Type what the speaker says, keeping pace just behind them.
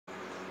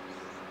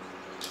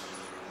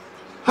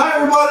Hi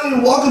everybody,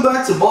 and welcome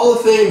back to Ball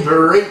of Fame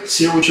Breaks.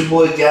 Here with your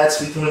boy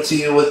Gatsby, coming to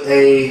you with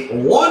a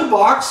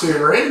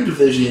one-boxer random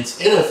divisions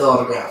NFL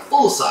autograph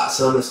full size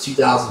helmets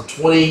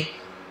 2020.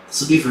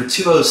 This will be for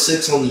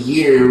 206 on the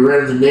year.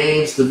 We're in the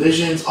names,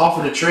 divisions,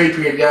 offer to trade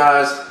period,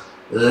 guys.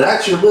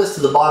 That's your list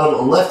to the bottom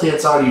on the left-hand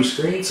side of your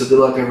screen. So good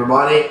luck,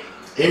 everybody.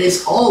 And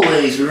as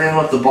always, we ran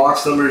off the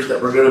box numbers that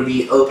we're going to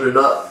be opening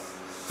up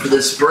for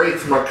this break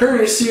from our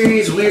current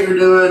series. We are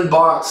doing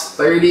box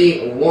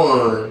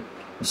 31.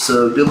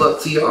 So good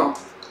luck to y'all.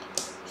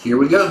 Here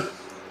we go.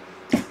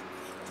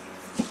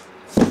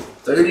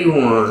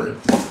 31.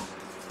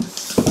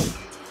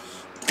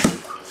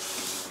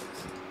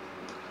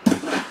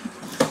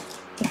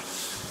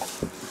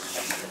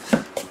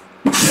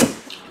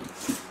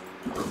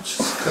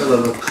 Just kind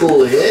of a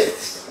cool hit.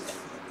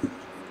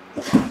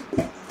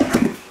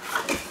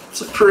 It's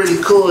a pretty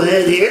cool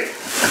hit here.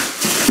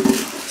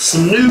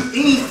 Some new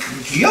ink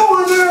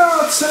going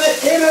out to the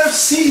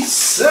NFC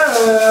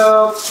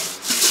South.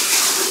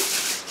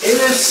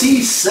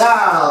 NFC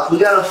South, we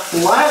got a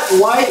flat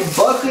white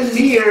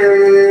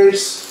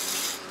Buccaneers.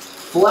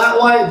 Flat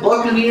white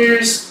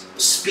Buccaneers,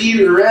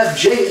 Speed Rep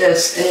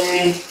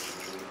JSA.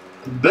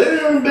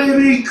 Boom,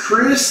 baby,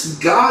 Chris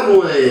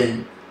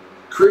Godwin.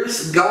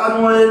 Chris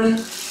Godwin,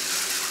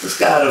 this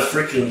guy had a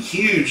freaking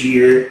huge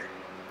year.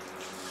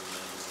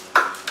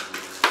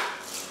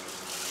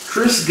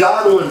 Chris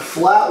Godwin,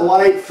 flat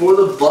white for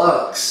the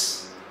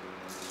Bucks.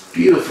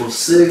 Beautiful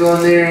sig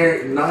on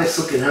there. Nice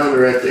looking helmet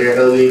right there,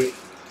 Obi.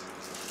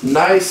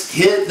 Nice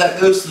hit.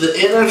 That goes to the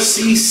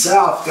NFC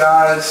South,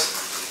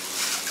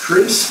 guys.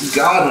 Chris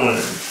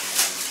Godwin.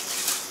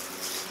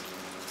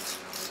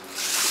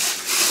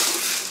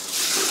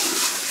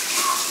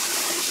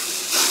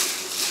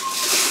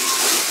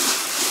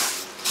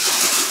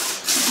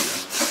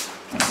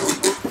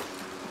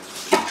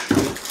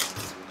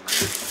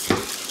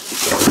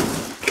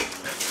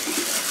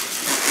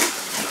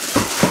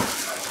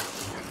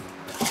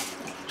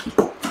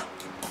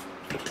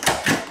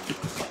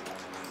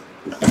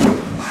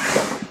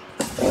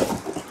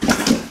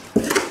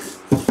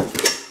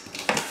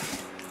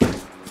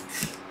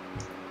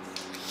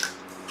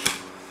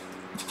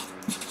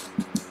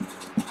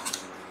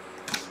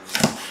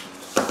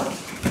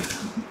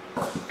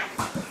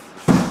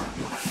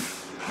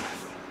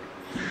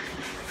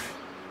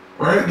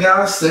 Alright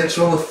guys, thanks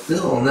for all the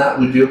fill on that.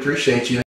 We do appreciate you.